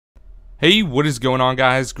Hey, what is going on,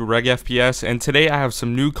 guys? GregFPS, and today I have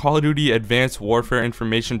some new Call of Duty Advanced Warfare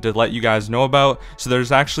information to let you guys know about. So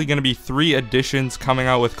there's actually going to be 3 editions coming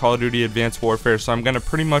out with Call of Duty Advanced Warfare, so I'm going to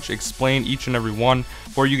pretty much explain each and every one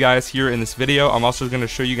for you guys here in this video. I'm also going to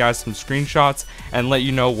show you guys some screenshots and let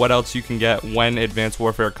you know what else you can get when Advanced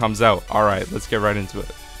Warfare comes out. Alright, let's get right into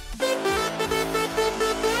it.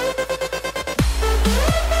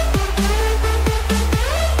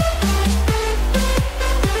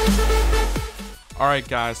 Alright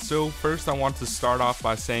guys, so first I want to start off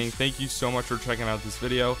by saying thank you so much for checking out this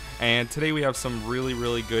video, and today we have some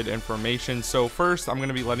really good information. So first I'm going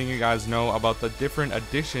to be letting you guys know about the different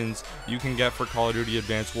editions you can get for Call of Duty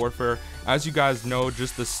Advanced Warfare. As you guys know,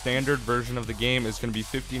 just the standard version of the game is going to be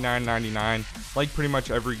 $59.99, like pretty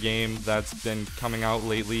much every game that's been coming out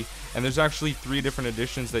lately. And there's actually 3 different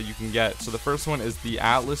editions that you can get. So the first one is the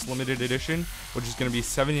Atlas Limited Edition, which is going to be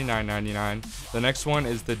 $79.99. The next one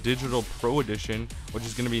is the Digital Pro Edition, which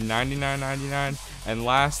is going to be $99.99. And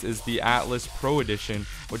last is the Atlas Pro Edition,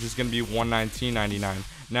 which is going to be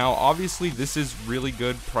 $119.99. Now, obviously, this is really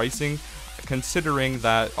good pricing, considering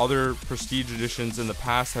that other prestige editions in the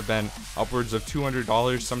past have been upwards of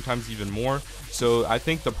 $200, sometimes even more. So I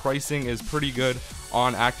think the pricing is pretty good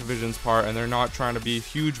on Activision's part, and they're not trying to be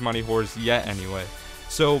huge money whores yet anyway.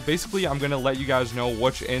 So basically I'm going to let you guys know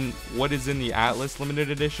what is in the Atlas Limited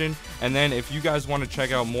Edition, and then if you guys want to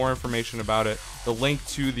check out more information about it, the link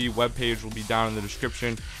to the webpage will be down in the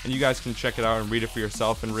description, and you guys can check it out and read it for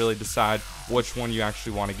yourself and really decide which one you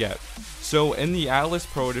actually want to get. So in the Atlas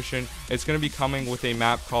Pro Edition, it's going to be coming with a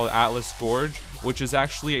map called Atlas Gorge, which is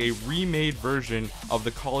actually a remade version of the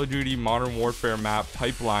Call of Duty Modern Warfare map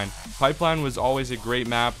Pipeline. Pipeline was always a great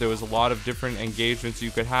map. There was a lot of different engagements you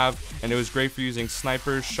could have, and it was great for using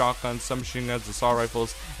snipers, shotguns, submachine guns, assault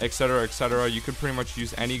rifles, etc, etc. You could pretty much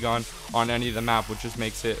use any gun on any of the map, which just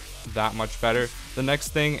makes it that much better. The next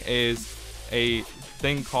thing is a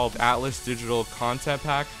thing called Atlas Digital Content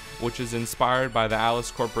Pack, which is inspired by the Atlas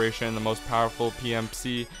Corporation, the most powerful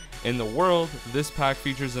PMC in the world. This pack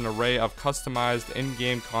features an array of customized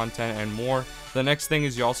in-game content and more. The next thing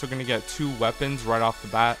is you're also going to get 2 weapons right off the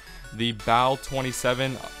bat: the BAL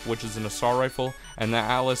 27, which is an assault rifle, and the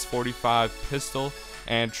Atlas 45 pistol.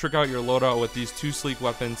 And trick out your loadout with these 2 sleek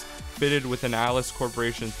weapons fitted with an Atlas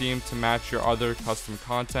Corporation theme to match your other custom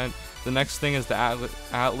content. The next thing is the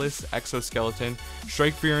Atlas exo-skeleton.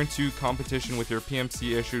 Strike fear into competition with your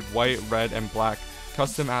PMC issued white, red, and black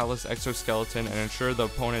custom Atlas exo-skeleton, and ensure the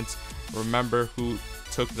opponents remember who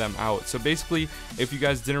took them out. So basically, if you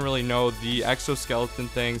guys didn't really know, the exoskeleton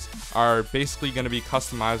things are basically going to be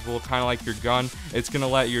customizable, kind of like your gun. It's going to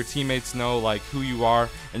let your teammates know like who you are,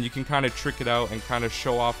 and you can kind of trick it out and kind of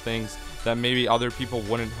show off things that maybe other people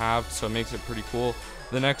wouldn't have, so it makes it pretty cool.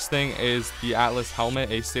 The next thing is the Atlas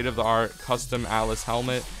helmet, a state-of-the-art custom Atlas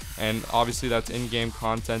helmet, and obviously that's in-game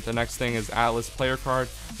content. The next thing is Atlas player card.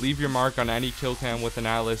 Leave your mark on any kill cam with an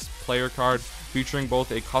Atlas player card, featuring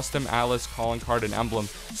both a custom Atlas calling card and emblem.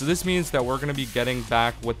 So this means that we're going to be getting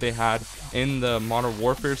back what they had in the Modern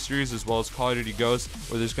Warfare series as well as Call of Duty Ghosts,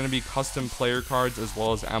 where there's going to be custom player cards as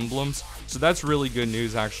well as emblems. So that's really good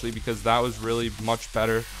news actually, because that was really much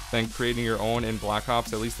better than creating your own in Black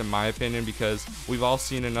Ops, at least in my opinion, because we've all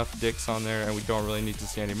seen enough dicks on there and we don't really need to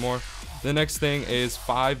see any more. The next thing is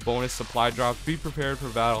 5 bonus supply drops. Be prepared for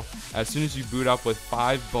battle as soon as you boot up with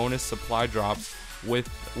 5 bonus supply drops, with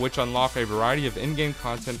which unlock a variety of in-game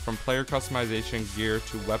content from player customization, gear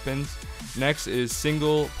to weapons. Next is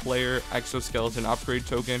single player exoskeleton upgrade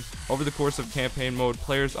token. Over the course of campaign mode,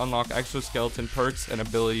 players unlock exoskeleton perks and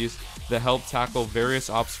abilities that help tackle various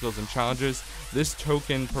obstacles and challenges. This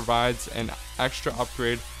token provides an extra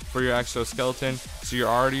upgrade for your exoskeleton, so you're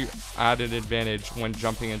already at an advantage when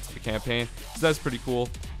jumping into the campaign. So that's pretty cool.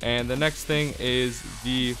 And the next thing is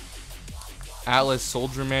the Atlas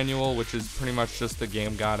Soldier Manual, which is pretty much just the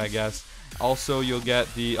game guide, I guess. Also, you'll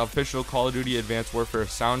get the official Call of Duty Advanced Warfare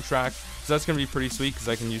soundtrack. So that's going to be pretty sweet because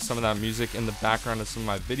I can use some of that music in the background of some of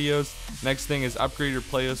my videos. Next thing is upgrade your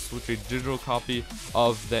playlist with a digital copy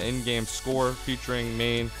of the in-game score, featuring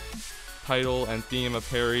main title and theme of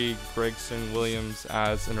Perry Gregson Williams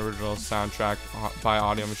as an original soundtrack by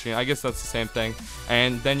Audio Machine. I guess that's the same thing.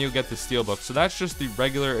 And then you'll get the Steelbook. So that's just the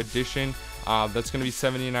regular edition. That's going to be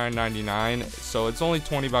 $79.99, so it's only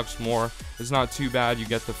 20 bucks more. It's not too bad. You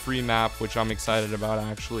get the free map, which I'm excited about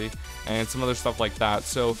actually, and some other stuff like that.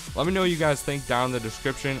 So let me know what you guys think down in the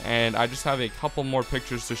description, and I just have a couple more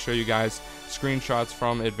pictures to show you guys, screenshots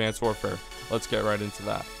from Advanced Warfare. Let's get right into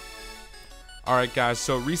that. Alright guys,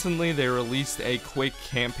 so recently they released a quick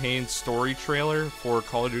campaign story trailer for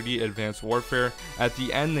Call of Duty Advanced Warfare. At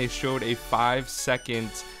the end they showed a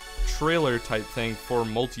 5-second trailer type thing for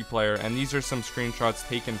multiplayer, and these are some screenshots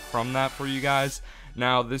taken from that for you guys.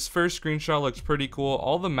 Now, this first screenshot looks pretty cool.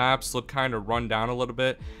 All the maps look kind of run down a little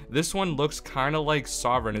bit. This one looks kind of like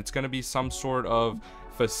Sovereign. It's going to be some sort of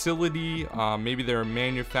facility. Maybe they're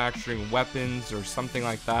manufacturing weapons or something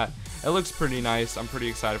like that. It looks pretty nice. I'm pretty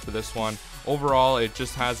excited for this one. Overall, it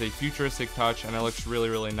just has a futuristic touch, and it looks really,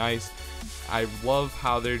 really nice. I love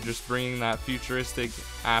how they're just bringing that futuristic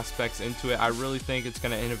aspects into it. I really think it's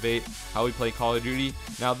going to innovate how we play Call of Duty.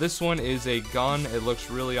 Now, this one is a gun. It looks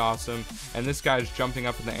really awesome, and this guy's jumping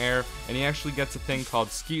up in the air, and he actually gets a thing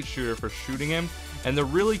called Skeet Shooter for shooting him. And the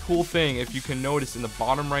really cool thing, if you can notice in the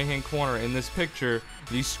bottom right hand corner in this picture,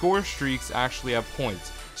 these score streaks actually have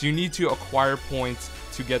points. So you need to acquire points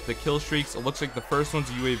to get the kill streaks. It looks like the first one's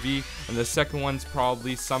a UAV, and the second one's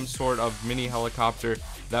probably some sort of mini helicopter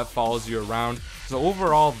that follows you around. So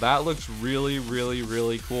overall, that looks really, really,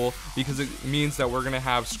 really cool, because it means that we're going to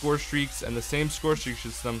have score streaks and the same score streak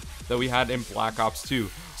system that we had in Black Ops 2.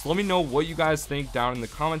 So let me know what you guys think down in the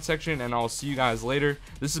comment section, and I'll see you guys later.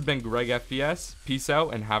 This has been GregFPS. Peace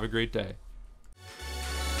out and have a great day.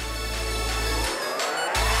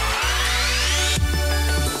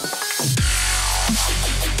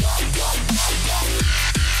 Yeah.